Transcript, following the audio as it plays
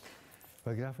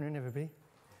Well, good afternoon, everybody.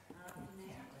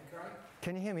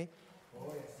 Can you hear me?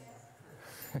 Oh,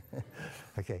 yes.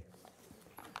 Okay.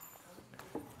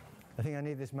 I think I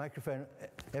need this microphone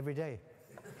every day.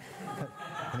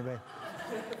 Anyway.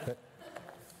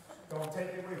 Go on, take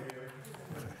it with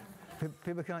you.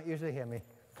 People can't usually hear me.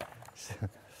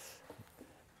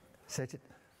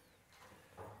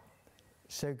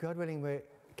 So God willing, we're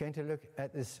going to look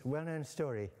at this well-known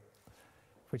story,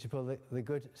 which is called the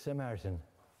Good Samaritan.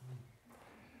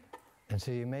 And so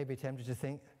you may be tempted to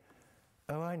think,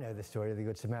 oh, I know the story of the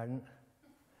Good Samaritan.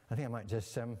 I think I might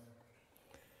just have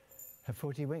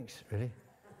 40 winks, really.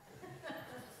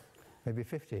 Maybe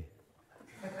 50.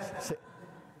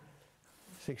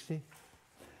 60.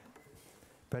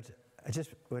 But I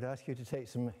just would ask you to take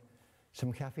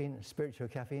some caffeine, spiritual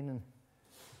caffeine, and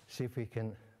see if we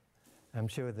can. I'm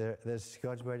sure there's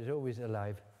God's word is always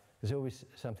alive. There's always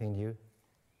something new.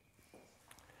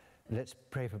 Let's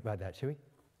pray about that, shall we?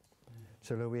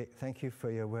 So, Lord, we thank you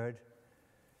for your word.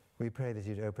 We pray that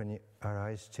you'd open our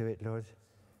eyes to it, Lord.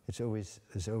 There's always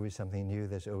something new.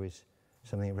 There's always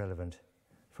something relevant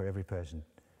for every person,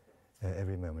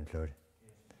 every moment, Lord.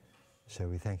 So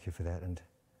we thank you for that and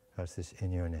ask this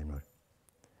in your name, Lord.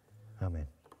 Amen.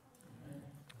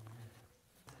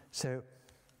 So,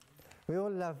 we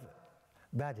all love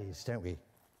baddies, don't we?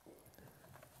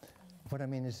 What I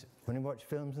mean is, when we watch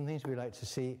films and things, we like to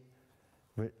see,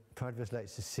 part of us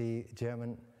likes to see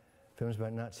German films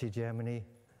about Nazi Germany,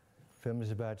 films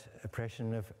about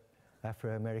oppression of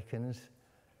Afro-Americans,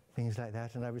 things like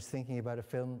that. And I was thinking about a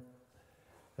film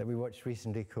that we watched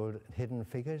recently called Hidden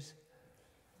Figures,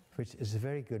 which is a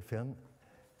very good film,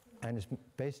 and it's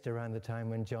based around the time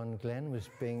when John Glenn was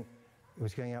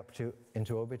going up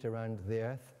into orbit around the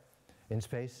Earth in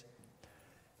space,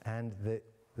 and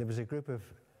there was a group of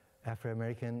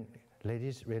Afro-American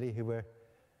ladies, really, who were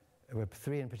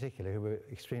three in particular, who were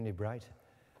extremely bright,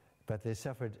 but they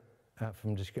suffered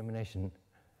from discrimination,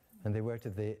 and they worked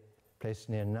at the place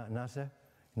near NASA,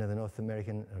 the North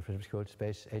American, what it's called,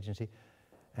 Space Agency,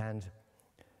 and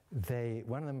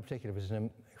one of them in particular was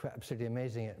absolutely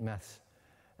amazing at maths,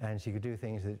 and she could do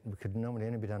things that could normally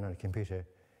only be done on a computer.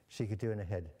 She could do in her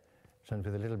head, sometimes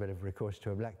with a little bit of recourse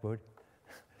to a blackboard.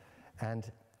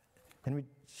 And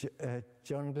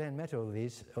John Glenn met all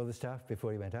the staff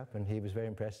before he went up, and he was very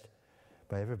impressed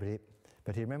by everybody.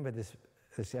 But he remembered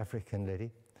this African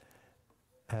lady,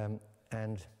 and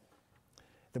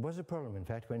there was a problem, in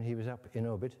fact, when he was up in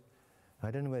orbit.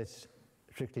 I don't know whether it's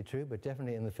strictly true, but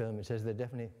definitely in the film it says there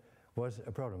definitely was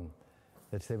a problem,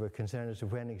 that they were concerned as to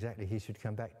when exactly he should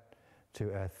come back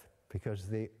to Earth, because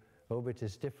the orbit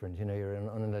is different. You're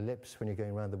on an ellipse when you're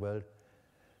going around the world,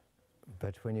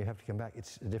 but when you have to come back,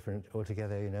 it's different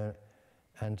altogether,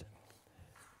 And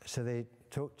so they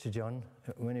talked to John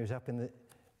when he was up in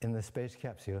the space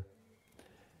capsule,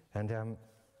 and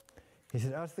he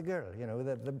said, "Ask the girl,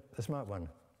 the smart one."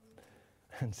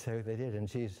 And so they did, and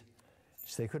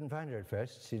they couldn't find her at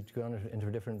first. She'd gone into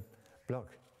a different block,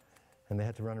 and they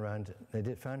had to run around. They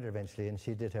did find her eventually, and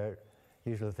she did her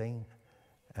usual thing,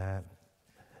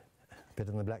 bit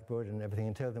on the blackboard and everything,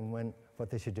 and told them what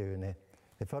they should do, and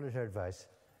they followed her advice,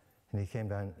 and he came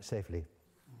down safely.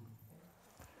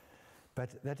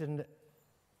 But that didn't.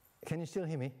 Can you still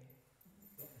hear me?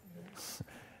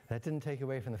 That didn't take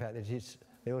away from the fact that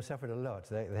they all suffered a lot.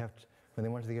 When they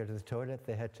wanted to go to the toilet,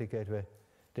 they had to go to a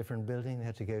different building. They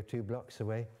had to go 2 blocks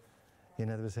away.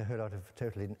 There was a whole lot of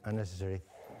totally unnecessary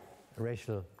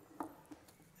racial,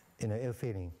 ill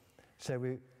feeling. So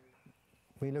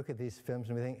we look at these films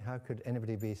and we think, how could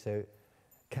anybody be so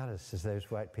callous as those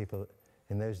white people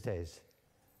in those days?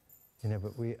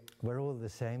 But we're all the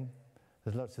same.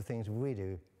 There's lots of things we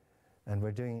do, and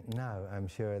we're doing now, I'm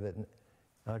sure, that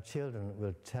our children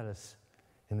will tell us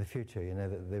in the future,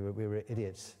 that we were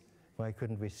idiots. Why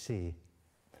couldn't we see?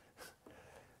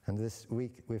 And this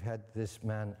week we've had this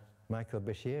man, Michael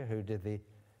Bashir, who did the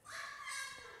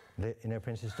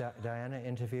Princess Diana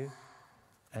interview,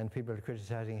 and people are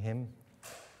criticizing him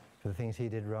for the things he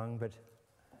did wrong, but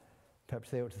perhaps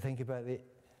they ought to think about the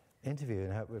interview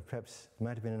and how perhaps it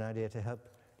might have been an idea to help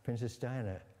Princess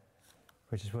Diana,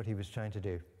 which is what he was trying to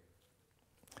do.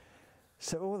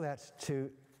 So all that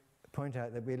to point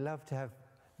out that we love to have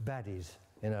baddies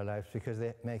in our lives because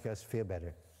they make us feel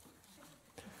better.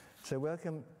 So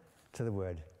welcome to the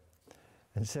Word.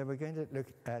 And so we're going to look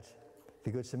at the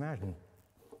Good Samaritan,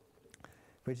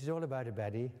 which is all about a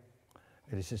baddie.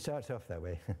 It starts off that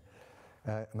way.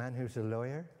 A man who's a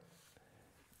lawyer.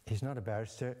 He's not a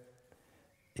barrister.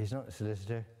 He's not a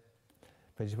solicitor.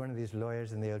 But he's one of these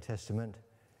lawyers in the Old Testament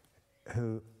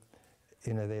who,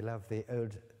 they love the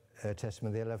Old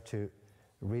Testament. They love to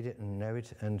read it and know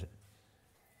it and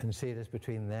see it as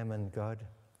between them and God.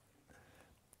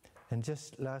 And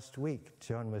just last week,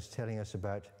 John was telling us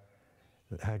about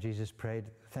how Jesus prayed,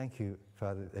 "Thank you,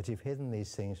 Father, that you've hidden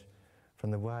these things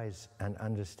from the wise and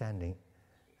understanding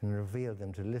and revealed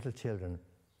them to little children."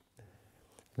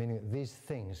 Meaning that these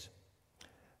things,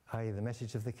 i.e. the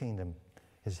message of the kingdom,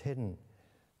 is hidden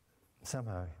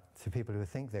somehow to people who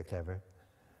think they're clever,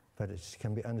 but it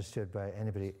can be understood by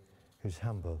anybody who's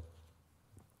humble.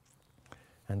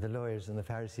 And the lawyers and the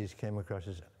Pharisees came across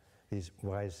as these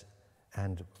wise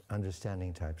and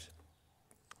understanding types.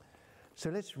 So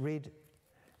let's read,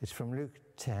 it's from Luke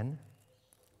 10,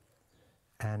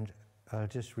 and I'll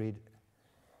just read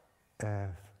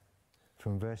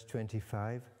from verse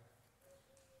 25,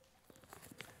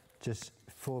 just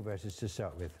 4 verses to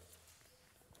start with.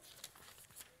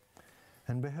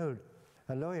 "And behold,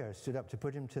 a lawyer stood up to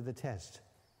put him to the test."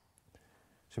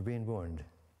 So being warned,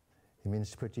 he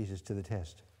means to put Jesus to the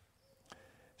test,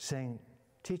 saying,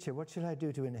 "Teacher, what shall I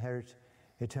do to inherit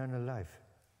eternal life?"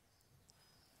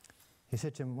 He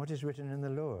said to him, "What is written in the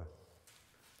law?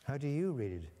 How do you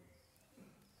read it?"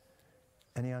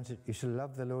 And he answered, "You shall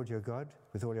love the Lord your God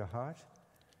with all your heart,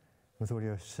 with all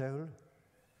your soul,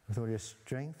 with all your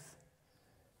strength,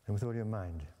 and with all your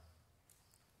mind,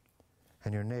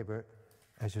 and your neighbor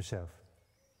as yourself."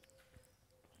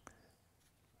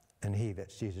 And he,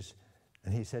 that's Jesus,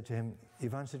 and he said to him,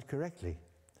 "You've answered correctly.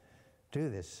 Do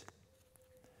this,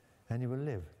 and you will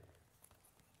live."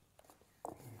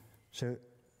 So,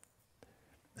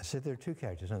 I said there are two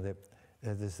characters, aren't there?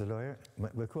 There's the lawyer.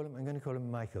 I'm going to call him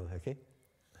Michael, okay?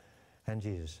 And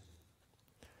Jesus.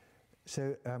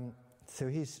 So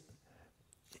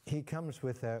he comes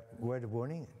with a word of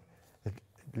warning.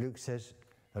 Luke says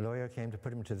a lawyer came to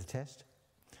put him to the test.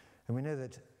 And we know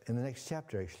that in the next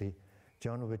chapter, actually,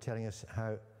 John will be telling us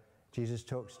how Jesus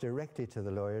talks directly to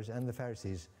the lawyers and the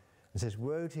Pharisees and says,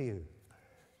 "Woe to you!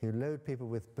 You load people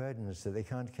with burdens that they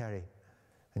can't carry,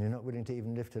 and you're not willing to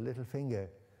even lift a little finger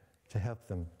to help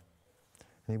them."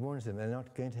 And he warns them they're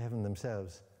not going to heaven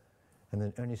themselves, and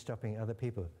they're only stopping other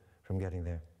people from getting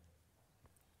there.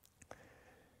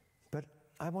 But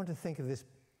I want to think of this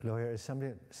lawyer as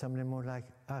somebody more like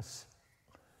us.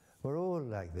 We're all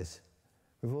like this.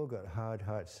 We've all got hard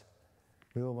hearts.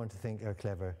 We all want to think we're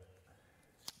clever.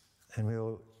 And we're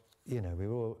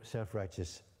all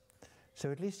self-righteous.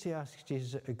 So at least he asks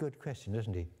Jesus a good question,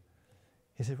 doesn't he?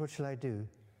 He said, "What shall I do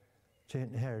to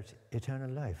inherit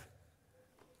eternal life?"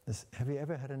 Have you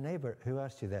ever had a neighbor who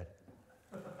asked you that?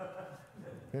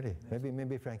 Really?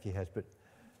 Maybe Frankie has, but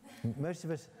most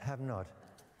of us have not.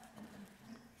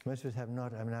 Most of us have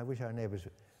not. I mean, I wish our neighbors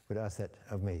would ask that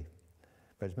of me.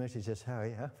 But it's mostly just, "How are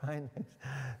you?" "Oh, fine,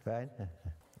 fine."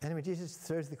 Anyway, Jesus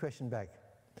throws the question back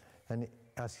and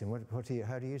asks him,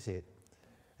 how do you see it?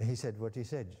 And he said what he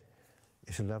said.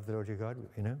 You shall love the Lord your God,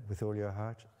 with all your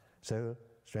heart, soul,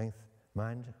 strength,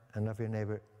 mind, and love your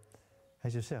neighbor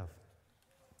as yourself.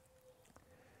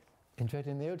 In fact,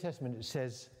 in the Old Testament it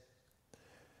says,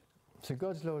 so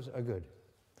God's laws are good.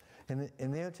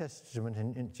 In the Old Testament,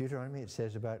 in Deuteronomy, it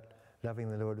says about loving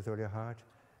the Lord with all your heart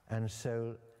and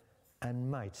soul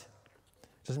and might.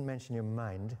 It doesn't mention your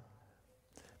mind,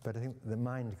 but I think the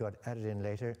mind got added in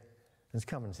later. It's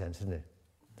common sense, isn't it?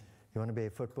 You want to be a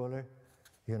footballer,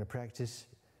 you're going to practice,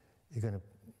 you're going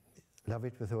to love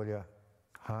it with all your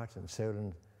heart and soul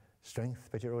and strength,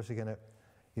 but you're also going to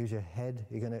use your head,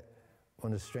 you're going to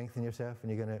want to strengthen yourself,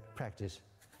 and you're going to practice.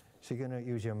 So you're going to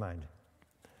use your mind.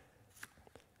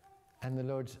 And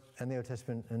the Old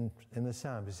Testament and in the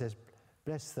Psalms, it says,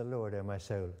 "Bless the Lord, O my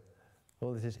soul.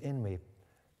 All that is in me,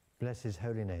 bless his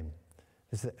holy name."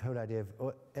 It's the whole idea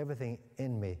of everything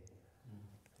in me.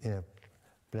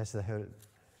 Bless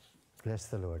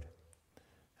the Lord.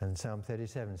 And Psalm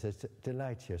 37 says,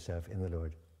 "Delight yourself in the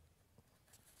Lord."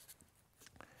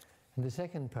 And the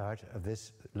second part of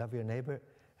this, love your neighbor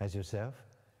as yourself,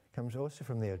 comes also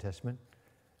from the Old Testament.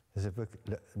 There's a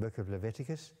book of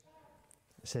Leviticus.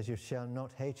 It says, "You shall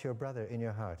not hate your brother in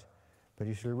your heart, but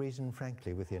you shall reason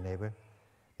frankly with your neighbor,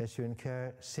 lest you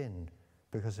incur sin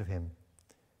because of him.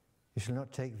 You shall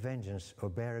not take vengeance or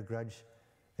bear a grudge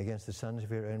against the sons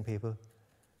of your own people,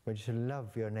 but you shall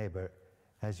love your neighbor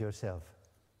as yourself.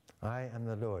 I am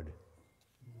the Lord."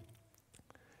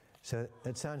 So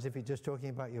it sounds as if you're just talking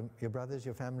about your brothers,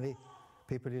 your family,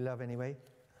 people you love anyway.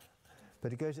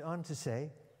 But it goes on to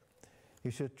say, "You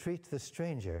shall treat the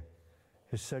stranger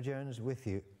who sojourns with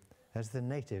you as the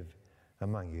native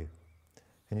among you,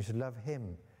 and you should love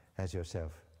him as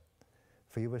yourself.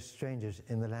 For you were strangers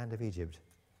in the land of Egypt.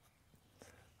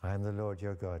 I am the Lord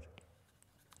your God."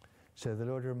 So the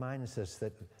Lord reminds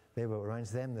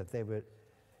them that they were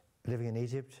living in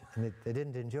Egypt, and they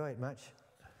didn't enjoy it much.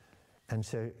 And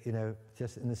so,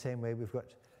 just in the same way, we've got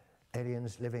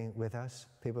aliens living with us,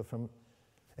 people from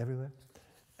everywhere,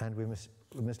 and we must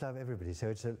love everybody. So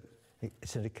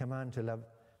it's a command to love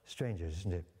strangers,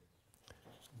 isn't it?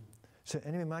 So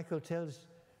anyway, Michael tells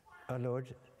our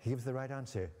Lord, he gives the right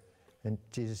answer, and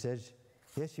Jesus says,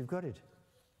 yes, you've got it.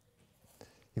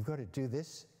 You've got it. Do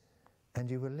this, and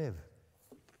you will live.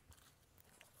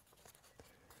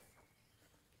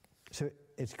 So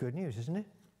it's good news, isn't it?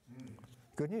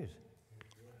 Good news.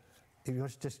 You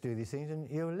want to just do these things and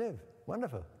you'll live.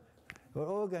 Wonderful. We're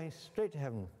all going straight to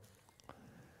heaven.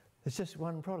 There's just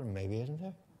one problem maybe, isn't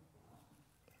there?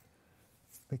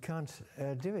 We can't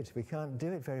do it. We can't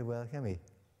do it very well, can we?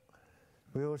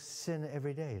 We all sin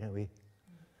every day, don't we?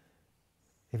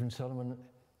 Even Solomon,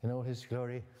 in all his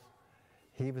glory,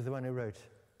 he was the one who wrote.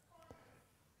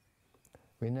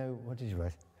 We know, what did he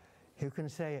write? Who can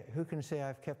say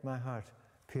I've kept my heart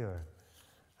pure?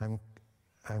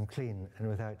 I'm clean and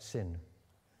without sin.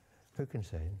 Who can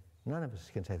say? None of us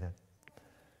can say that.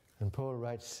 And Paul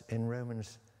writes in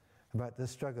Romans about the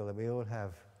struggle that we all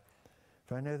have.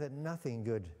 For I know that nothing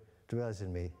good dwells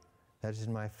in me, that is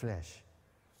in my flesh.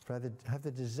 For I have the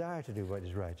desire to do what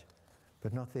is right,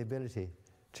 but not the ability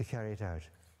to carry it out.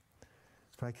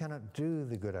 For I cannot do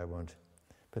the good I want,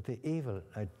 but the evil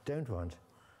I don't want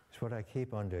is what I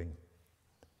keep on doing.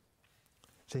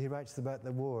 So he writes about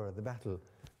the war, the battle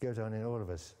goes on in all of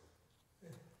us.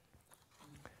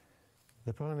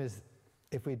 The problem is,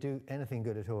 if we do anything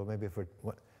good at all, maybe for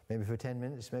 10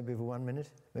 minutes, maybe for 1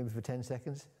 minute, maybe for 10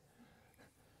 seconds,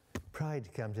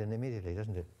 pride comes in immediately,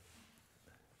 doesn't it?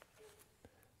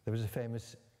 There was a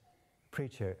famous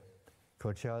preacher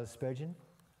called Charles Spurgeon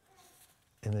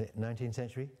in the 19th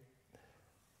century,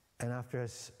 and after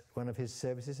one of his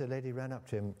services, a lady ran up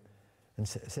to him and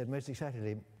said most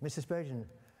excitedly, Mr. Spurgeon,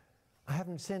 I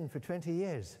haven't sinned for 20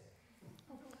 years.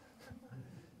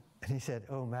 And he said,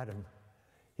 oh, madam,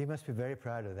 you must be very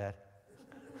proud of that.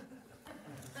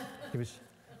 He was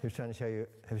trying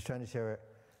to show her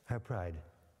her pride,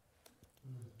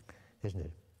 isn't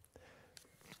it?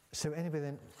 So anyway,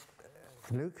 then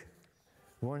Luke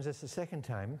warns us a second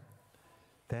time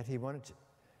that he wants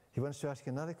to ask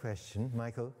another question,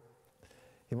 Michael.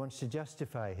 He wants to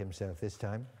justify himself this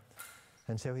time,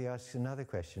 and so he asks another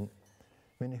question.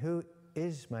 I mean, who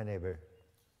is my neighbor?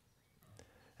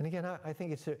 And again, I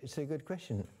think it's a good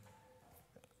question.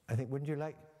 I think, wouldn't you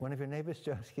like one of your neighbors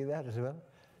to ask you that as well?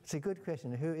 It's a good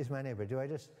question. Who is my neighbor? Do I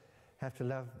just have to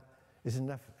love? Is it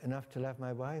enough to love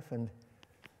my wife and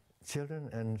children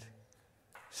and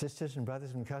sisters and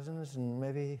brothers and cousins and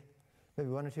maybe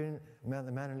one or two,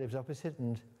 the man who lives opposite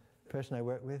and the person I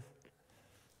work with?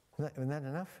 Isn't that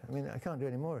enough? I mean, I can't do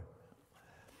any more.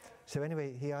 So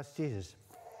anyway, he asked Jesus.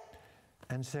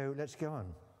 And so let's go on.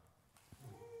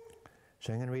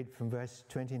 So I'm going to read from verse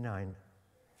 29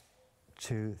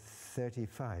 to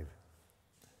 35.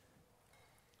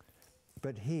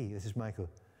 But he, this is Michael,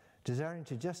 desiring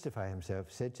to justify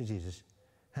himself, said to Jesus,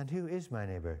 and who is my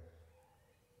neighbor?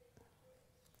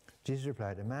 Jesus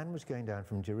replied, a man was going down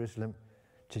from Jerusalem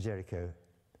to Jericho,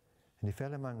 and he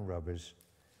fell among robbers,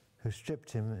 who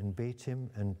stripped him and beat him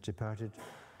and departed,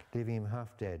 leaving him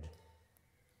half dead.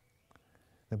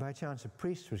 Now by chance a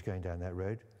priest was going down that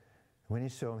road, and when he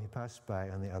saw him, he passed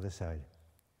by on the other side.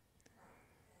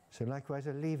 So likewise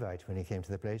a Levite, when he came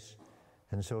to the place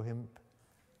and saw him,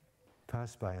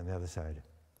 passed by on the other side.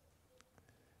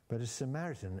 But a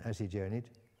Samaritan, as he journeyed,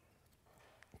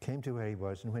 came to where he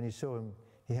was, and when he saw him,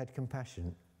 he had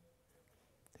compassion.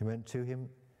 He went to him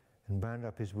and bound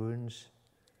up his wounds,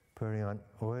 pouring on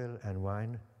oil and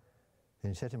wine.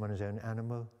 Then he set him on his own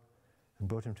animal and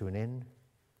brought him to an inn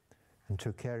and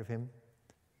took care of him.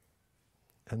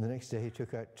 And the next day he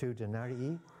took out 2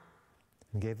 denarii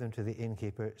and gave them to the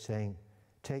innkeeper, saying,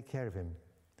 take care of him,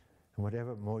 and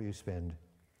whatever more you spend,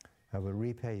 I will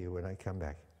repay you when I come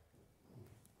back.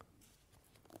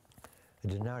 A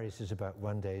denarius is about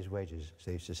 1 day's wages, as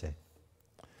they used to say.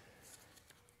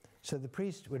 So the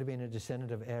priest would have been a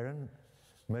descendant of Aaron,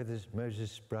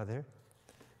 Moses' brother.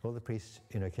 All the priests,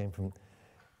 came from,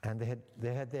 and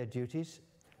they had their duties,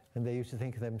 and they used to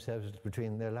think of themselves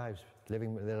between their lives,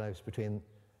 living their lives between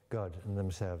God and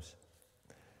themselves.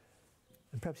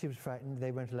 And perhaps he was frightened.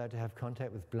 They weren't allowed to have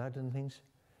contact with blood and things.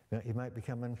 He might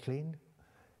become unclean.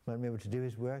 Might be able to do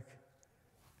his work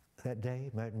that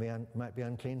day. Might be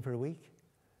unclean for a week.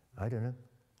 I don't know.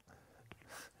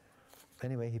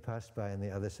 Anyway, he passed by on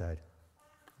the other side.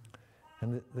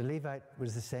 And the Levite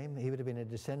was the same. He would have been a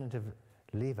descendant of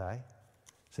Levi,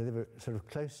 so they were sort of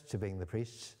close to being the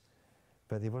priests,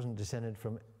 but he wasn't descended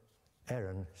from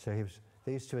Aaron, so he was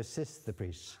they used to assist the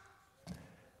priests.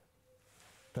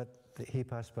 But he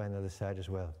passed by on the other side as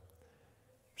well.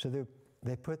 So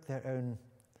they put their own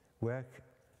work,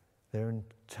 their own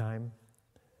time,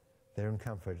 their own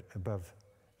comfort above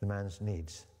the man's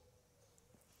needs.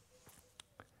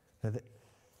 Now,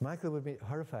 Michael would be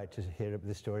horrified to hear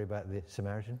this story about the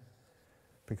Samaritan,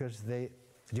 because the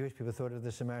Jewish people thought of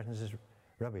the Samaritans as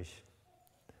rubbish,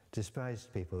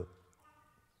 despised people.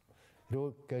 It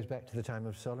all goes back to the time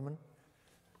of Solomon,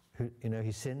 who,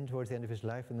 he sinned towards the end of his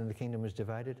life, and then the kingdom was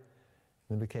divided,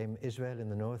 and became Israel in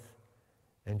the north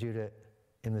and Judah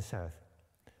in the south.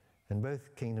 And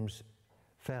both kingdoms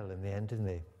fell in the end, didn't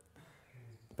they?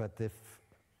 But the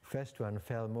first one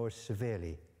fell more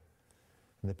severely,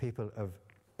 and the people of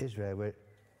Israel were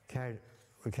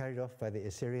carried off by the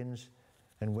Assyrians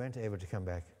and weren't able to come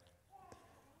back.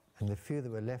 And the few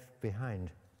that were left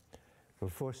behind were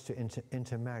forced to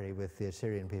intermarry with the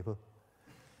Assyrian people,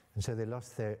 and so they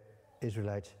lost their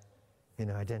Israelite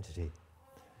identity.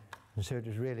 And so it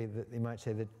was really, you might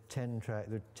say, the 10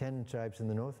 tribes in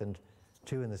the north and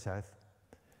 2 in the south,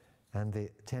 and the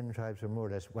 10 tribes were more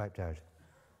or less wiped out.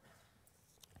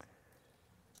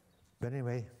 But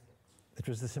anyway, it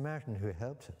was the Samaritan who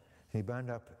helped. He bound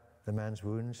up the man's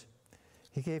wounds.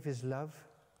 He gave his love,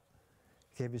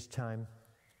 he gave his time,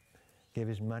 gave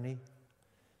his money.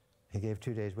 He gave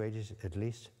 2 days' wages at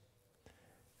least,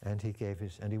 and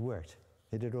he worked.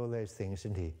 He did all those things,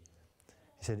 didn't he?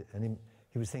 He said, and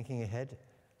he was thinking ahead.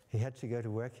 He had to go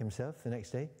to work himself the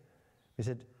next day. He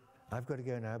said, I've got to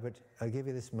go now, but I'll give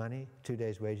you this money, 2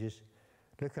 days' wages.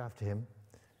 Look after him,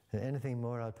 and anything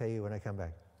more I'll pay you when I come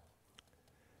back.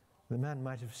 The man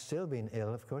might have still been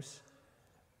ill, of course,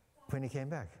 when he came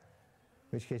back,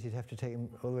 in which case he'd have to take him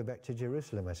all the way back to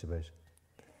Jerusalem, I suppose.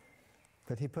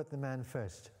 But he put the man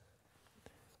first.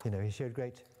 He showed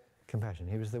great compassion.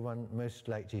 He was the one most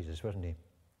like Jesus, wasn't he?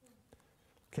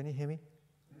 Can you hear me?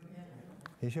 Yeah.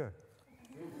 You sure?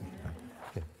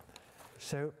 Okay.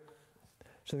 So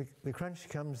the crunch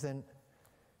comes then,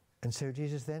 and so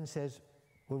Jesus then says,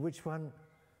 well, which one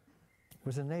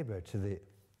was a neighbor to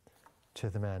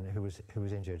the man who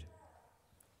was injured?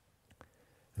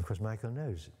 And of course, Michael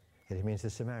knows. It means the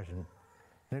Samaritan.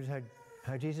 Notice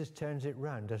how Jesus turns it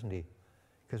round, doesn't he?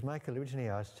 Because Michael originally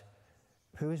asked,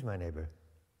 who is my neighbor?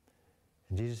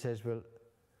 And Jesus says, well,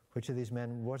 which of these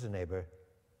men was a neighbor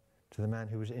to the man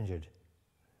who was injured?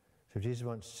 So Jesus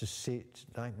wants to see,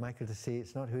 like Michael, to see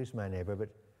it's not who's my neighbor, but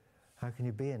how can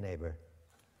you be a neighbor?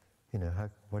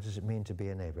 What does it mean to be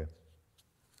a neighbor?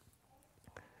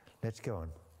 Let's go on.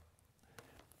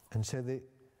 And so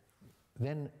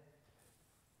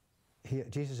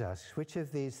Jesus asks, which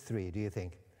of these 3 do you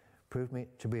think proved me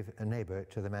to be a neighbor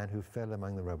to the man who fell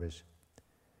among the robbers?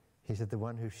 He said, the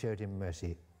one who showed him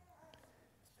mercy.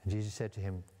 And Jesus said to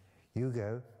him, you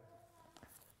go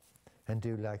and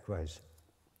do likewise.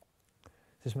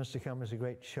 This must have come as a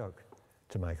great shock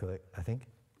to Michael, I think.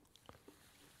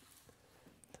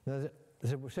 Now,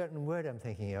 there's a certain word I'm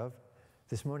thinking of.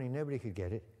 This morning nobody could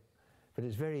get it, but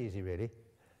it's very easy really.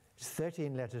 It's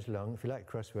 13 letters long, if you like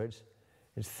crosswords.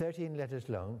 It's 13 letters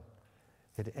long.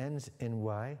 It ends in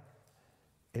Y.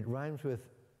 It rhymes with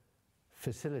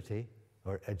facility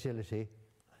or agility,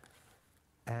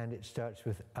 and it starts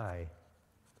with I.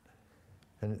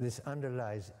 And this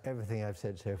underlies everything I've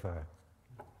said so far,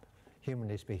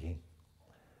 humanly speaking.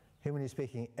 Humanly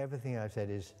speaking, everything I've said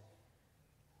is,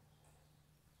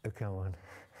 oh, come on.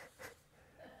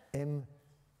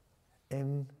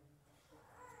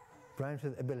 Rhymes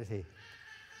with ability.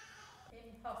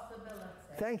 Impossibility.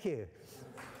 Thank you.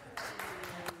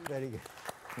 Very good.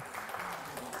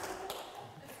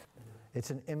 It's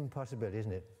an impossibility,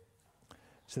 isn't it?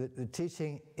 So the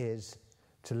teaching is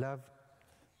to love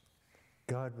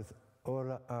God with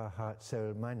all our heart,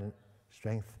 soul, mind, and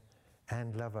strength,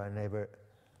 and love our neighbor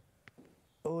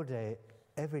all day,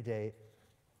 every day,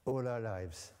 all our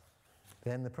lives.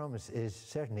 Then the promise is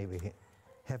certainly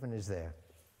heaven is there.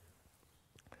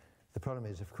 The problem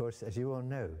is, of course, as you all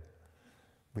know,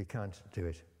 we can't do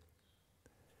it.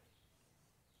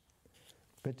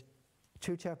 But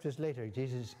 2 chapters later,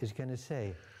 Jesus is going to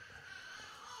say,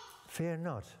 fear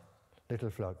not, little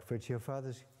flock, for it's your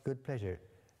Father's good pleasure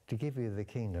to give you the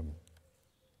kingdom.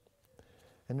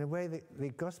 And in a way, the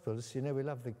Gospels, we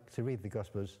love to read the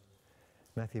Gospels,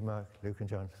 Matthew, Mark, Luke, and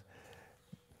John,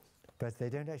 but they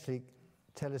don't actually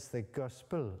tell us the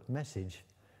gospel message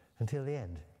until the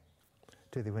end,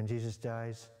 do they? When Jesus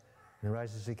dies and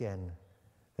rises again,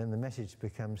 then the message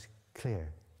becomes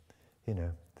clear,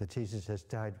 that Jesus has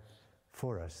died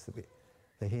for us,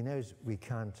 that he knows we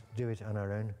can't do it on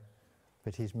our own,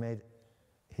 but he's made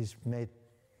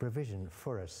provision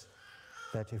for us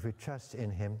that if we trust in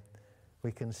him,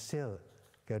 we can still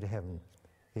go to heaven,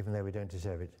 even though we don't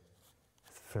deserve it,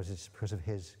 because of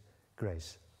his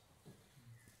grace.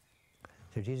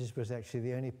 So Jesus was actually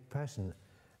the only person,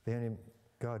 the only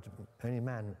God, only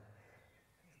man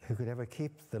who could ever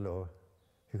keep the law,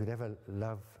 who could ever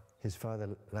love his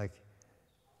Father like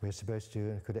we're supposed to,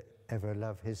 and could ever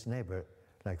love his neighbor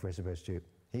like we're supposed to.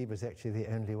 He was actually the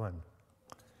only one.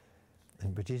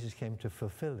 But Jesus came to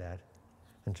fulfill that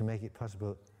and to make it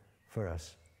possible for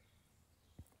us.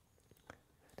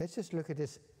 Let's just look at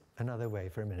this another way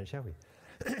for a minute, shall we?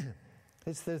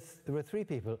 There were three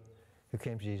people who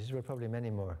came to Jesus. There were probably many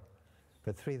more,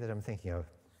 but three that I'm thinking of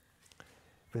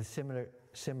with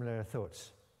similar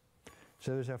thoughts.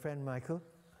 So there was our friend Michael,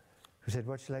 who said,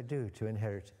 "What shall I do to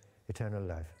inherit eternal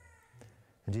life?"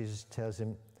 And Jesus tells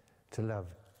him to love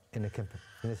in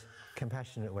this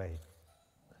compassionate way.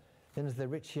 Then there's the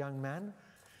rich young man,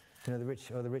 the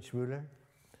rich ruler,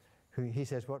 who he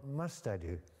says, "What must I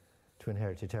do to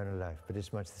inherit eternal life?" But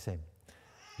it's much the same.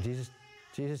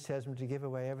 Jesus tells him to give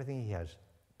away everything he has,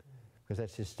 because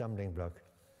that's his stumbling block,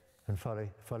 and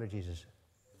follow Jesus.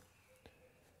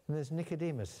 And there's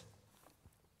Nicodemus.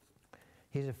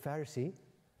 He's a Pharisee,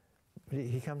 but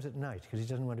he comes at night because he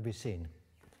doesn't want to be seen.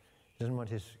 He doesn't want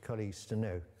his colleagues to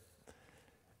know.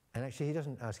 And actually, he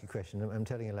doesn't ask a question. I'm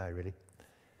telling a lie, really.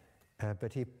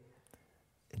 But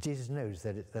Jesus knows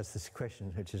that that's the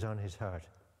question which is on his heart.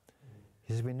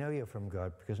 He says, "We know you're from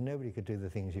God, because nobody could do the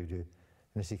things you do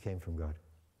unless he came from God."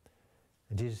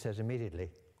 And Jesus says immediately,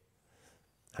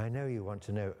 "I know you want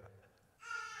to know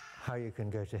how you can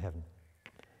go to heaven."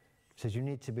 He says, "You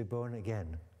need to be born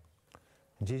again."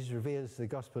 And Jesus reveals the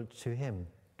gospel to him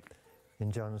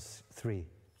in John 3.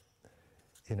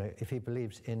 If he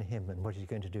believes in him and what he's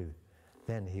going to do,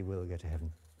 then he will go to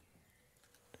heaven.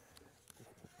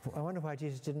 I wonder why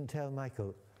Jesus didn't tell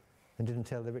Michael and didn't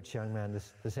tell the rich young man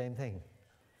the same thing.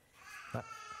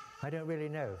 I don't really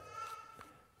know,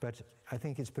 but I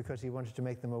think it's because he wanted to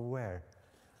make them aware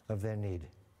of their need.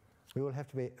 We all have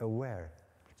to be aware,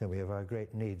 don't we, of our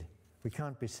great need. We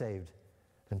can't be saved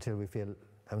until we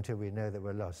know that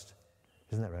we're lost.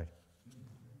 Isn't that right?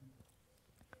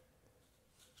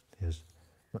 Yes.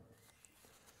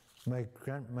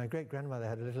 My great-grandmother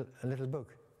had a little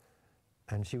book,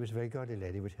 and she was a very godly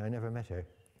lady, which I never met her.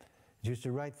 She used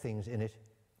to write things in it.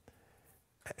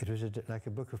 It was like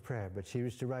a book of prayer, but she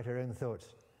used to write her own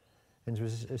thoughts. And it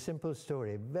was a simple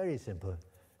story, very simple.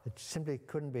 It simply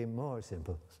couldn't be more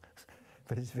simple,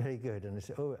 but it's very good. And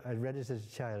I read it as a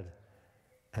child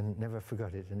and never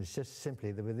forgot it. And it's just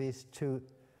simply, there were these two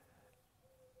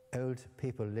old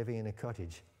people living in a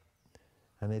cottage,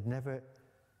 and they'd never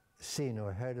seen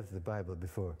or heard of the Bible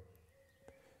before.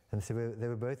 And so they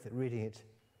were both reading it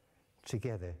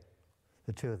together,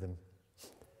 the two of them.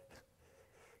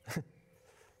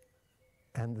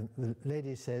 And the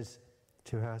lady says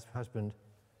to her husband,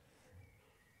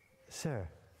 "Sir,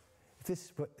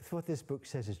 if what this book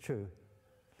says is true,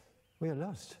 we are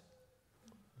lost."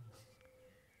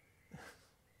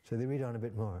 So they read on a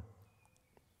bit more.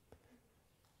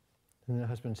 And the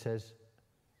husband says,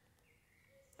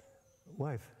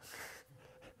 "Wife,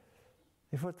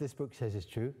 if what this book says is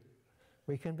true,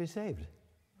 we can be saved."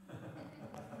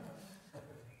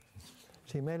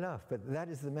 So you may laugh, but that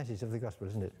is the message of the gospel,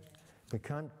 isn't it? We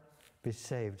can't be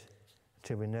saved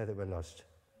until we know that we're lost.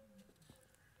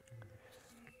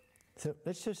 So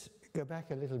let's just go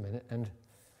back a little minute, and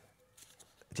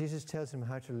Jesus tells him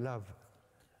how to love,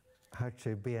 how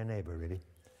to be a neighbor, really.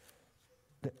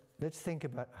 Let's think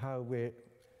about how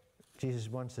Jesus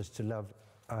wants us to love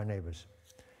our neighbors.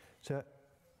 So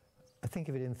I think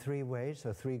of it in three ways,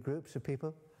 or three groups of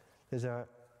people. There's our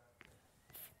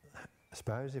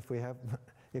spouse, if we're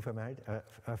married,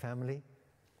 our family.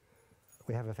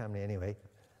 We have a family anyway.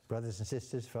 Brothers and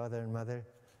sisters, father and mother,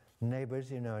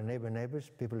 neighbors, our neighbors,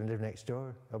 people who live next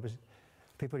door,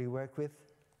 people you work with,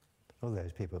 all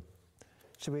those people.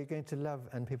 So we're going to love,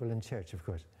 and people in church, of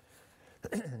course.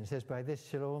 And it says, "By this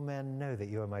shall all men know that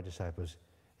you are my disciples,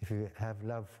 if you have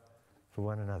love for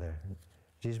one another." And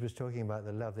Jesus was talking about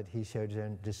the love that he showed his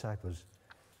own disciples.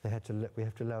 We have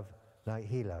to love like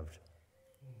he loved.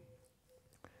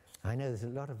 I know there's a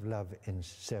lot of love in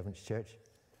Servants Church.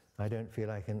 I don't feel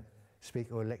I can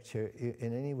speak or lecture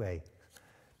in any way.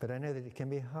 But I know that it can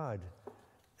be hard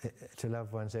to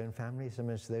love one's own family.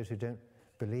 Sometimes those who don't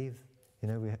believe,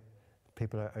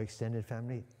 people are our extended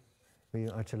family. We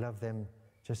are to love them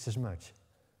just as much.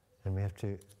 And we have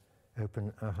to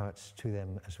open our hearts to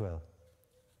them as well.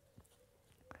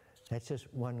 That's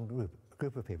just one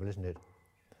group of people, isn't it?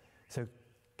 So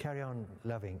carry on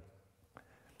loving.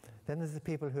 Then there's the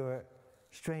people who are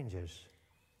strangers,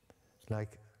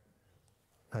 like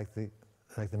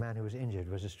the man who was injured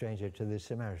was a stranger to the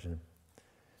Samaritan.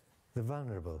 The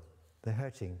vulnerable, the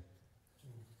hurting,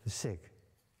 the sick.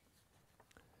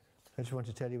 I just want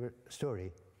to tell you a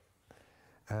story.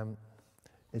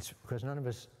 It's because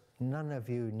none of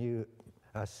you knew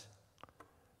us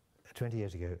 20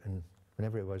 years ago, and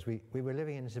whenever it was. We were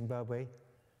living in Zimbabwe,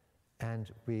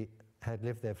 and we had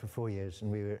lived there for 4 years,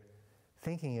 and we were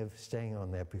thinking of staying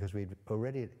on there because we'd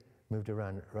already moved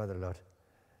around rather a lot,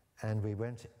 and we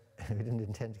didn't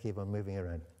intend to keep on moving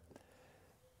around.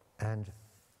 And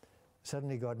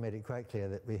suddenly God made it quite clear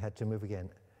that we had to move again,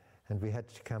 and we had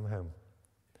to come home.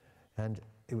 And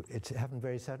it happened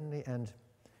very suddenly, and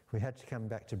we had to come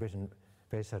back to Britain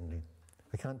very suddenly.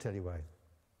 I can't tell you why.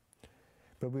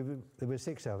 But there were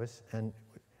 6 of us, and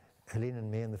Helene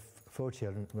and me and the 4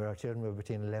 children, our children were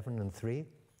between 11 and 3.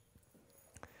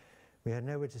 We had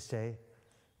nowhere to stay,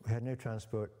 we had no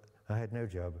transport, I had no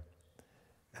job,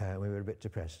 we were a bit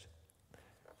depressed.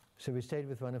 So we stayed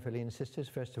with one of Helene's sisters,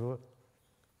 first of all,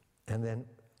 and then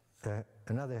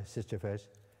another sister of hers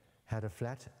had a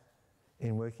flat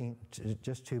in Woking,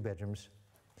 just 2 bedrooms,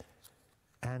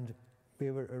 and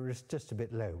we were just a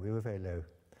bit low, we were very low.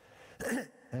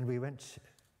 And we went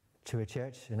to a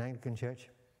church, an Anglican church,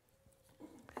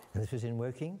 and this was in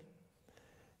Woking,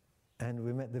 and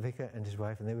we met the vicar and his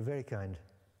wife, and they were very kind.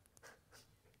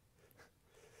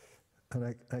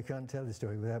 And I can't tell the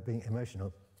story without being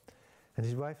emotional. And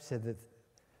his wife said that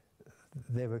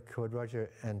they were called Roger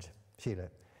and Sheila,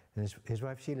 and his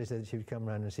wife Sheila said that she would come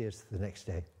round and see us the next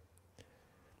day.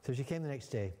 So she came the next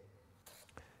day,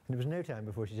 and it was no time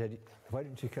before she said, why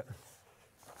don't you come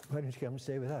and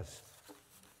stay with us?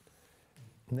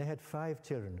 And they had 5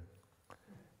 children,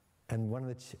 and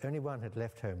only one had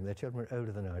left home. Their children were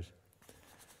older than ours.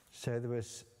 So there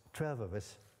was 12 of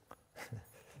us,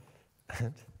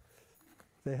 and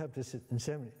they helped us in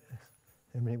so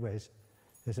many ways.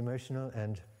 There's emotional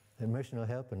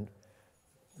help, and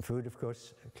food, of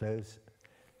course, clothes,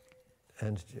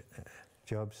 and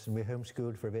jobs, and we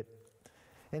homeschooled for a bit.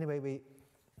 Anyway,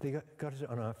 they got us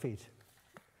on our feet.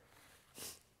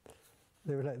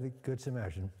 They were like the Good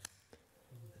Samaritan.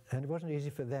 And it wasn't easy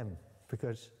for them,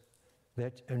 because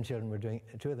their own children were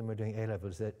 2 of them were doing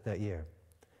A-levels that year.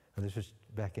 And this was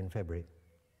back in February.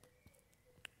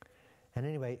 And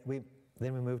anyway,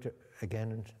 then we moved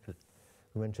again, and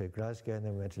we went to Glasgow, and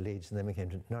then we went to Leeds, and then we came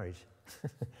to Norwich.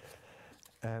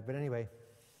 But anyway,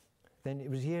 then it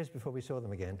was years before we saw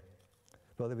them again,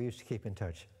 although we used to keep in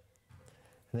touch.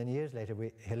 And then years later,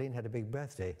 Helene had a big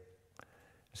birthday,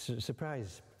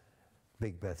 surprise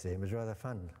big birthday. It was rather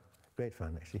fun, great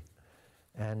fun actually.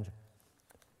 And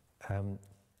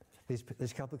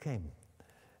this couple came,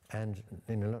 and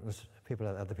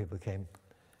other people came.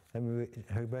 And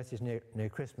her birthday's near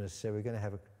Christmas, so we're going to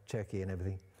have a turkey and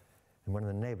everything. And one of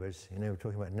the neighbours, we're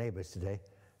talking about neighbours today,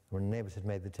 one of the neighbours had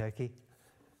made the turkey,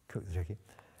 cooked the turkey,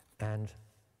 and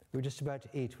we were just about to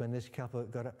eat when this couple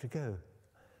got up to go.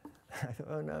 I thought,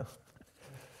 oh no.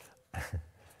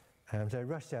 So I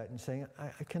rushed out and saying,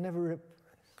 I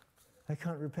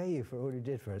can't repay you for all you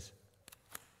did for us.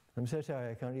 I'm so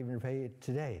sorry, I can't even repay you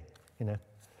today, And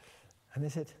they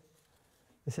said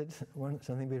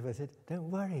something beautiful. They said, don't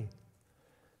worry,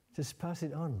 just pass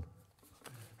it on.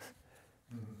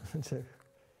 And so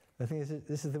I think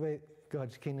this is the way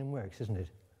God's kingdom works, isn't it?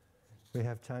 We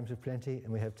have times of plenty,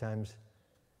 and we have times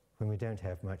when we don't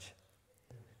have much.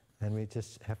 And we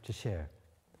just have to share.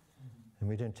 And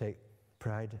we don't take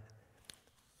pride.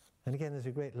 And again, there's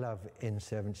a great love in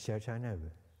Servants Church, I know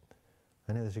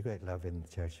there's a great love in the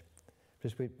church.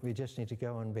 Just we just need to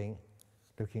go on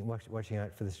watching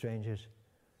out for the strangers,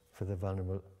 for the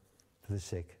vulnerable, for the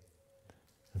sick,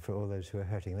 and for all those who are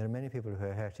hurting. There are many people who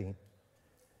are hurting, and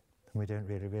we don't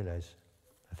really realize,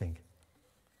 I think.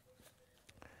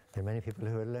 There are many people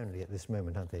who are lonely at this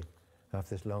moment, aren't they?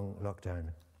 After this long lockdown.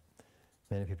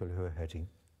 Many people who are hurting.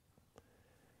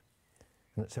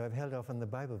 And so I've held off on the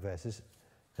Bible verses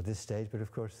at this stage, but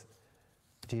of course,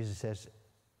 Jesus says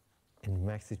in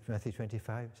Matthew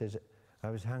 25, says, I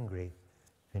was hungry,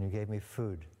 and you gave me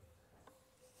food.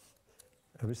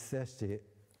 I was thirsty,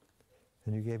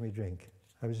 and you gave me drink.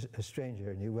 I was a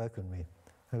stranger, and you welcomed me.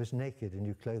 I was naked, and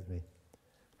you clothed me.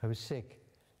 I was sick,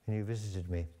 and you visited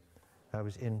me. I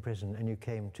was in prison, and you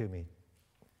came to me.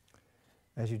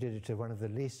 As you did it to one of the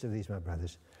least of these, my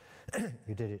brothers,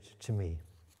 you did it to me.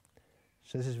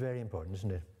 So this is very important,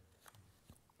 isn't it?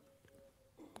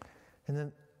 And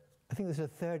then I think there's a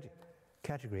third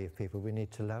category of people we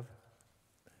need to love,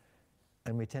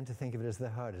 and we tend to think of it as the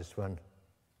hardest one.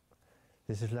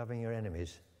 This is loving your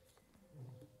enemies.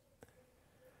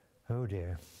 Oh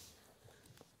dear.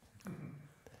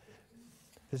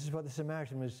 This is what the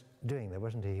Samaritan was doing there,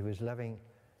 wasn't he? He was loving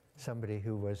somebody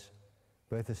who was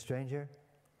both a stranger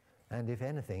and, if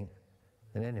anything,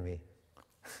 an enemy.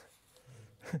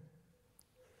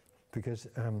 Because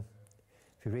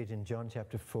if you read in John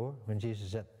chapter 4, when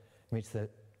Jesus meets the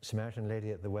Samaritan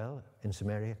lady at the well in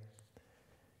Samaria,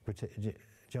 which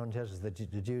John tells us that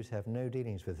the Jews have no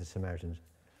dealings with the Samaritans.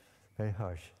 Very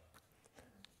harsh.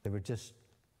 They were just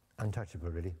untouchable,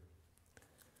 really.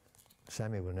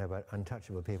 Samuel will know about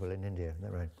untouchable people in India, isn't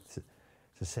that right? It's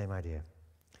the same idea.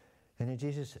 And then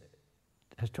Jesus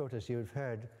has taught us, you have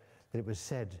heard that it was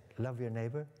said, love your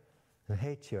neighbor and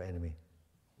hate your enemy.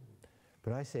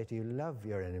 But I say to you, love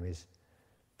your enemies.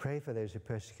 Pray for those who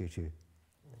persecute you.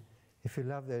 If you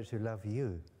love those who love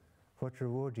you, what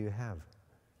reward do you have?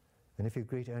 And if you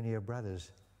greet only your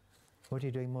brothers, what are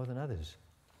you doing more than others?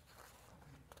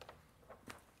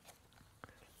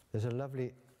 There's a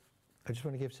lovely, I just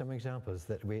want to give some examples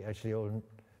that we actually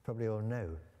probably all know.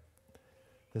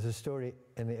 There's a story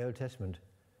in the Old Testament,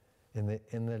 in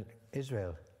the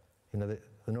Israel, the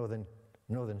northern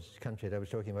country that I was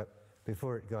talking about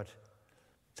before it got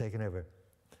taken over.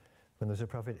 When there was a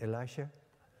prophet Elisha,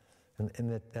 and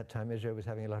in that time Israel was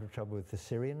having a lot of trouble with the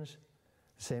Syrians,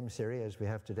 the same Syria as we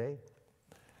have today.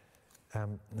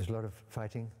 There's a lot of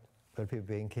fighting, a lot of people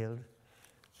being killed.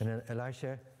 And then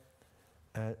Elisha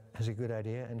has a good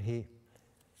idea, and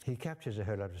he captures a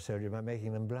whole lot of soldiers by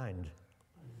making them blind.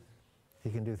 He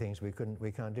can do things we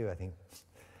can't do, I think.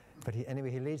 But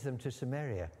anyway, he leads them to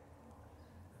Samaria.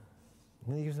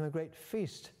 And he gives them a great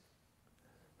feast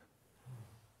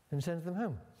and sends them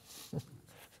home.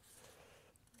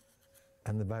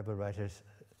 And the Bible writer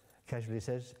casually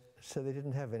says, so they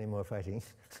didn't have any more fighting.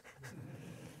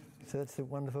 So that's a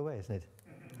wonderful way, isn't it?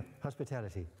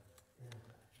 Hospitality.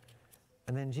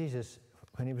 And then Jesus,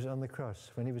 when he was on the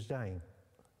cross, when he was dying,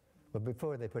 well,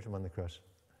 before they put him on the cross,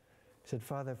 he said,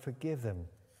 Father, forgive them,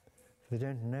 for they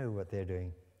don't know what they're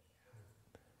doing.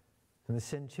 And the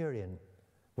centurion,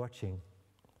 watching,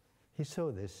 he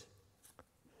saw this,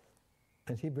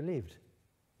 and he believed.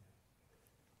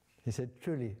 He said,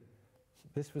 truly,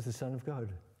 this was the Son of God.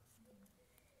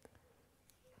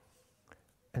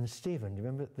 And Stephen, you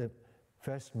remember the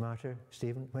first martyr,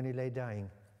 Stephen, when he lay dying,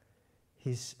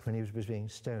 when he was being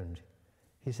stoned,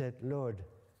 he said, Lord,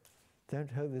 don't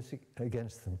hold this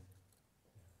against them.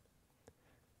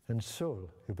 And Saul,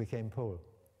 who became Paul,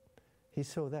 he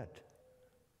saw that.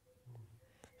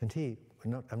 And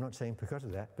I'm not saying because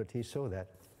of that, but he saw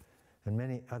that. And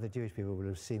many other Jewish people will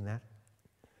have seen that.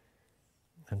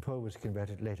 And Paul was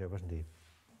converted later, wasn't he?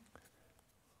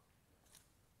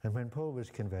 And when Paul was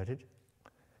converted,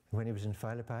 when he was in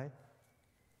Philippi,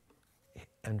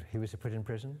 and he was put in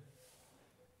prison,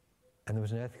 and there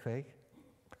was an earthquake,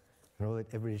 and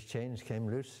everybody's chains came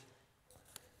loose,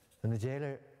 and the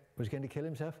jailer was going to kill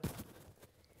himself.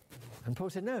 And Paul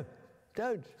said, no,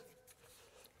 don't.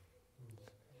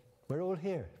 We're all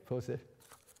here, Paul said.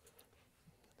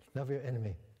 Love your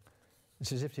enemy.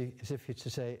 It's as if to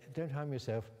say, don't harm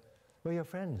yourself, we're your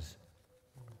friends.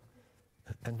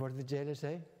 And what did the jailer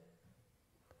say?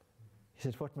 He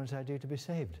said, what must I do to be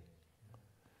saved?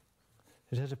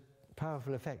 It has a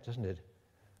powerful effect, doesn't it?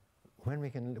 When we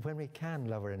can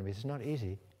love our enemies, it's not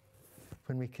easy.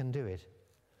 When we can do it,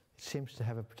 it seems to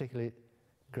have a particularly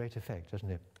great effect,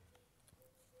 doesn't it?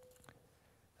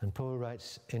 And Paul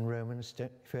writes in Romans,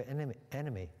 if your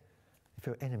enemy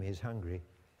is hungry,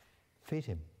 feed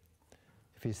him.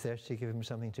 If he's thirsty, give him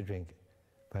something to drink.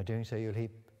 By doing so, you'll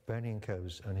heap burning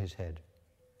coals on his head.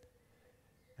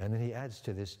 And then he adds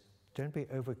to this, don't be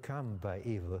overcome by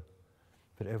evil,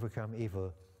 but overcome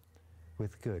evil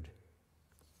with good.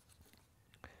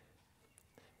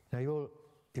 Now,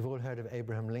 you've all heard of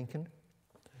Abraham Lincoln.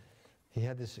 He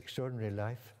had this extraordinary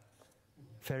life,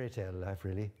 fairy tale life,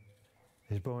 really.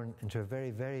 He was born into a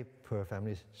very, very poor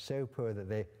family, so poor that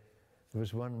there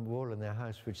was one wall in their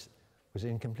house which was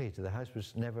incomplete.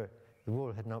 The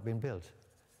wall had not been built.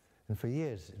 And for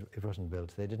years it wasn't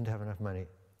built. They didn't have enough money.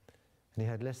 And he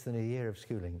had less than a year of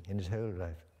schooling in his whole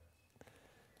life.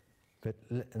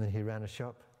 And then he ran a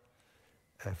shop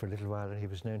for a little while, and he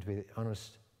was known to be the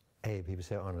honest Abe. He was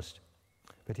so honest.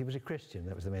 But he was a Christian,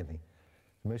 that was the main thing.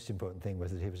 The most important thing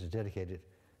was that he was a dedicated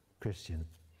Christian.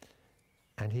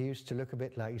 And he used to look a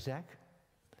bit like Zach.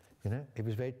 He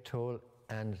was very tall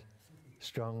and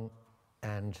strong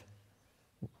and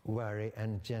wiry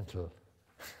and gentle.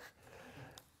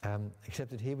 Except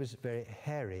that he was very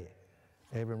hairy.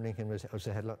 Abraham Lincoln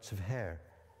also had lots of hair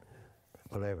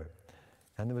all over.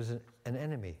 And there was an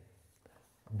enemy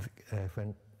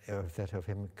of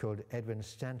him called Edwin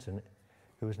Stanton,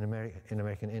 who was an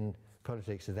American in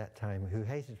politics at that time, who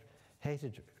hated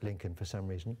hated Lincoln for some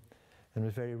reason and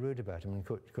was very rude about him and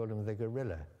called him the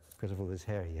gorilla because of all this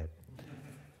hair he had,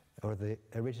 or the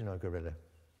original gorilla.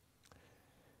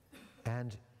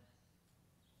 And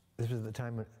this was at the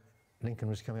time when Lincoln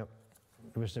was coming up.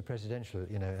 It was a presidential,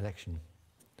 election.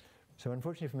 So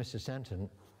unfortunately for Mr. Stanton,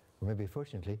 or maybe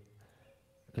fortunately,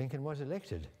 Lincoln was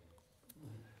elected.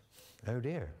 Oh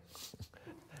dear.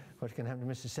 What can happen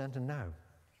to Mr. Stanton now?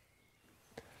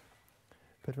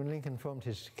 But when Lincoln formed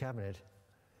his cabinet,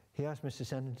 he asked Mr.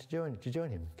 Stanton to join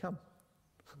him. Come.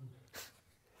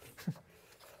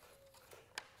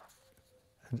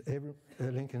 And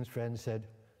Lincoln's friends said,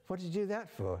 "What did you do that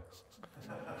for?"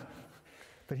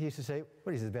 But he used to say,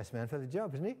 "Well, he's the best man for the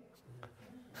job, isn't he?"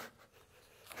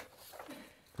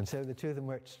 And so the two of them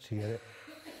worked together.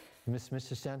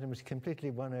 Mr. Stanton was completely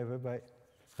won over by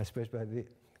the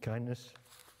kindness.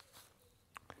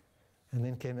 And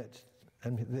then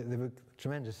and they were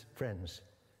tremendous friends.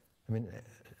 I mean,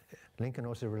 Lincoln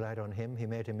also relied on him. He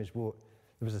made him his war.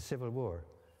 There was a civil war.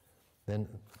 Then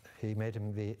he made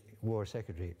him the war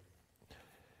secretary.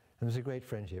 And there was a great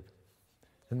friendship.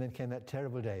 And then came that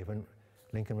terrible day when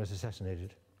Lincoln was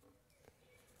assassinated.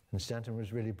 And Stanton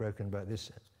was really broken about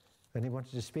this. And he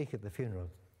wanted to speak at the funeral.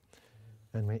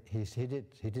 And he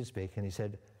did speak, and he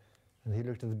said, and he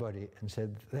looked at the body and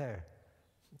said, "There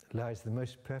lies the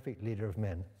most perfect leader of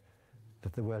men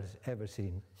that the world has ever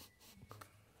seen."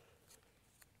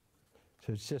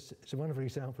 So it's a wonderful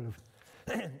example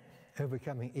of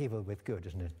overcoming evil with good,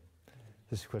 isn't it?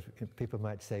 This is what people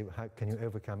might say, how can you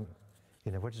overcome,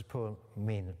 what does Paul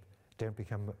mean? Don't be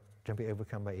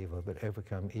overcome by evil, but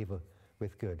overcome evil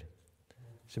with good.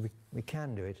 So we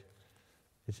can do it.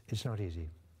 It's not easy.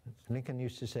 Lincoln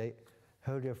used to say,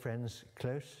 hold your friends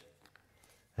close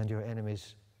and your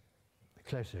enemies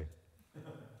closer.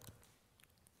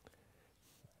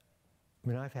 I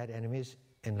mean, I've had enemies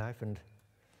in life and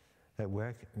at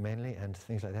work mainly and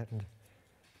things like that, and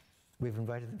we've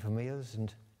invited them for meals,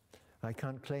 and I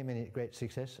can't claim any great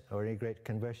success or any great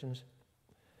conversions,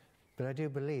 but I do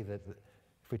believe that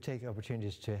if we take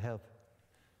opportunities to help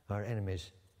our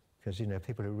enemies, because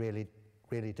people who really,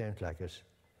 really don't like us,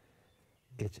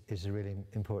 it is really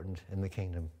important in the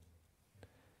kingdom.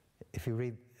 If you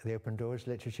read the Open Doors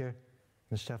literature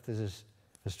and stuff, there's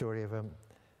a story of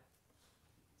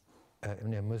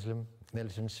Muslim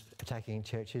militants attacking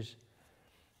churches.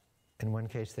 In one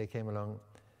case, they came along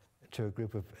to a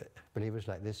group of believers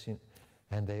like this,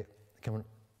 and they come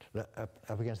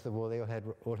up against the wall. They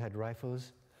all had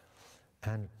rifles,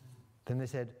 and then they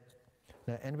said,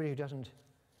 "Now, anybody who doesn't,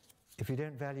 if you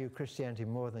don't value Christianity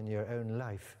more than your own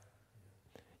life,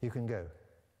 you can go."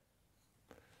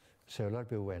 So a lot of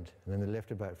people went, and then they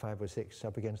left about 5 or 6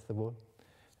 up against the wall,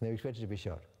 and they were expected to be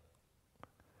shot.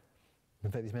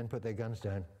 In fact, these men put their guns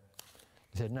down and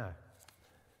said, "No,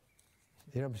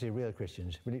 you're obviously real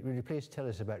Christians. Will you please tell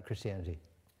us about Christianity?"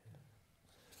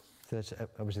 So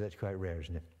that's quite rare,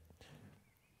 isn't it?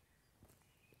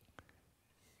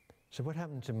 So what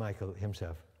happened to Michael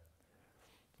himself?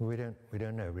 Well, we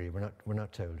don't know really. We're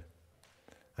not told.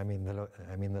 I mean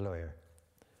the lawyer.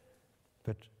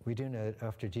 But we do know that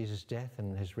after Jesus' death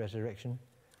and his resurrection,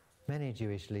 many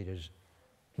Jewish leaders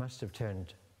must have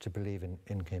turned to believe in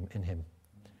him.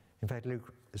 In fact,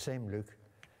 the same Luke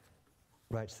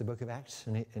writes the book of Acts,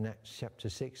 and in Acts chapter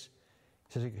 6,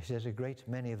 he says a great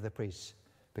many of the priests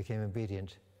became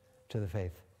obedient to the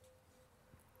faith.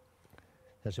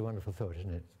 That's a wonderful thought,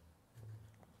 isn't it?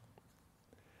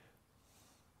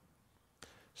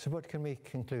 So what can we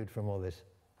conclude from all this?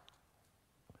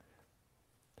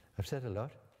 I've said a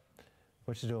lot.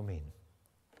 What does it all mean?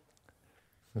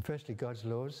 Well, firstly, God's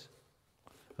laws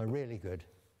are really good.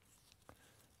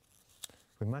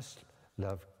 We must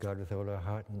love God with all our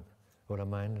heart and all our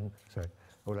mind, and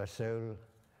all our soul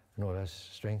and all our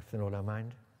strength and all our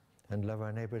mind, and love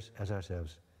our neighbours as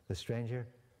ourselves. The stranger,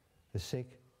 the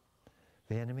sick,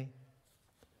 the enemy.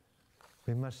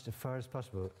 We must, as far as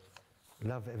possible,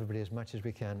 love everybody as much as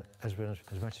we can, as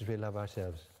much as we love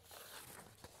ourselves.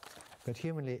 But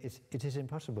humanly, it is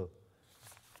impossible.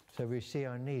 So we see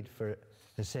our need for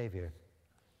a Saviour.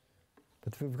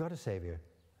 But we've got a Saviour.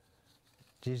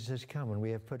 Jesus has come, and we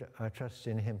have put our trust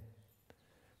in him.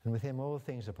 And with him, all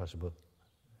things are possible.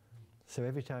 So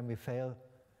every time we fail,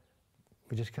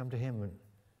 we just come to him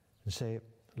and say,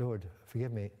 "Lord,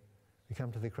 forgive me." We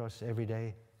come to the cross every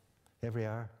day, every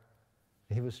hour.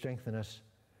 And he will strengthen us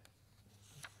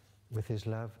with his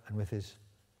love and with his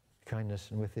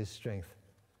kindness and with his strength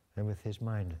and with his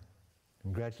mind.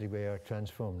 And gradually we are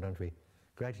transformed, aren't we?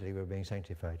 Gradually we're being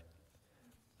sanctified.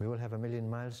 We will have 1,000,000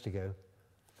 miles to go,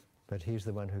 but he's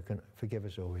the one who can forgive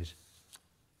us always.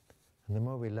 And the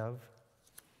more we love,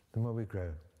 the more we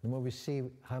grow, the more we see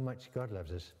how much God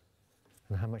loves us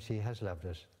and how much He has loved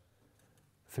us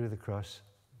through the cross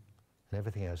and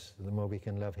everything else, the more we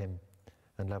can love Him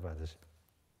and love others.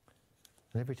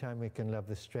 And every time we can love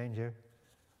the stranger,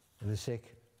 the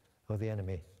sick, or the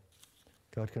enemy,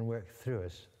 God can work through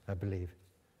us, I believe,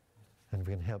 and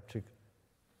we can help to,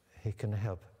 He can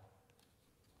help.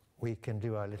 We can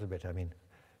do our little bit,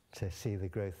 to see the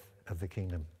growth of the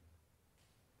kingdom.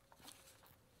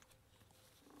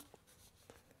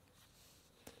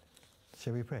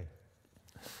 Shall we pray?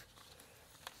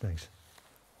 Thanks.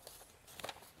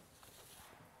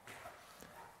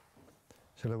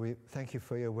 So Lord, we thank you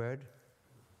for your word,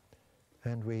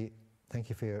 and we thank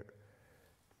you for your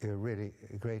really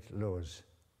great laws,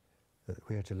 that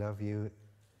we are to love you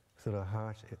with all our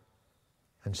heart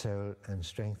and soul and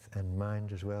strength and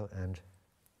mind as well, and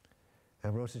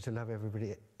we're also to love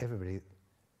everybody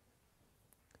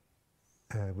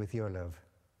with your love.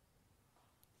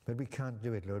 But we can't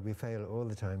do it, Lord. We fail all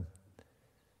the time,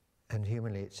 and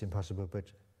humanly it's impossible, but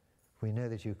we know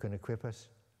that you can equip us,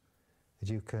 that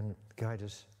you can guide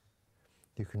us,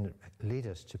 you can lead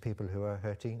us to people who are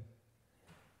hurting,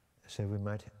 so we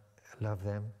might love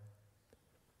them.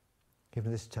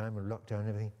 Given this time of lockdown and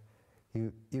everything,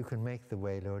 you can make the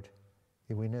way, Lord.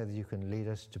 We know that you can lead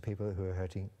us to people who are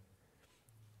hurting,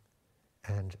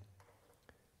 and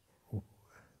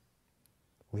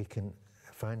we can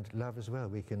find love as well.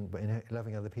 We can, in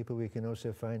loving other people, we can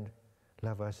also find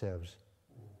love ourselves.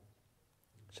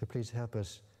 So please help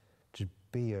us to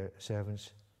be your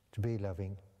servants, to be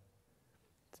loving,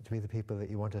 to be the people that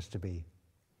you want us to be.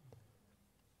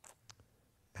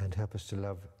 And help us to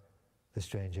love the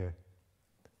stranger,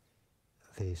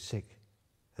 the sick,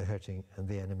 the hurting, and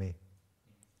the enemy,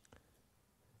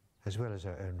 as well as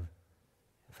our own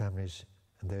families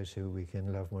and those who we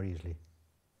can love more easily.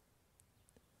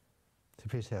 So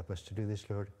please help us to do this,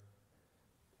 Lord,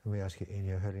 and we ask it in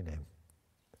your holy name.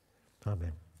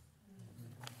 Amen.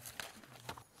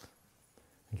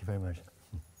 Thank you very much.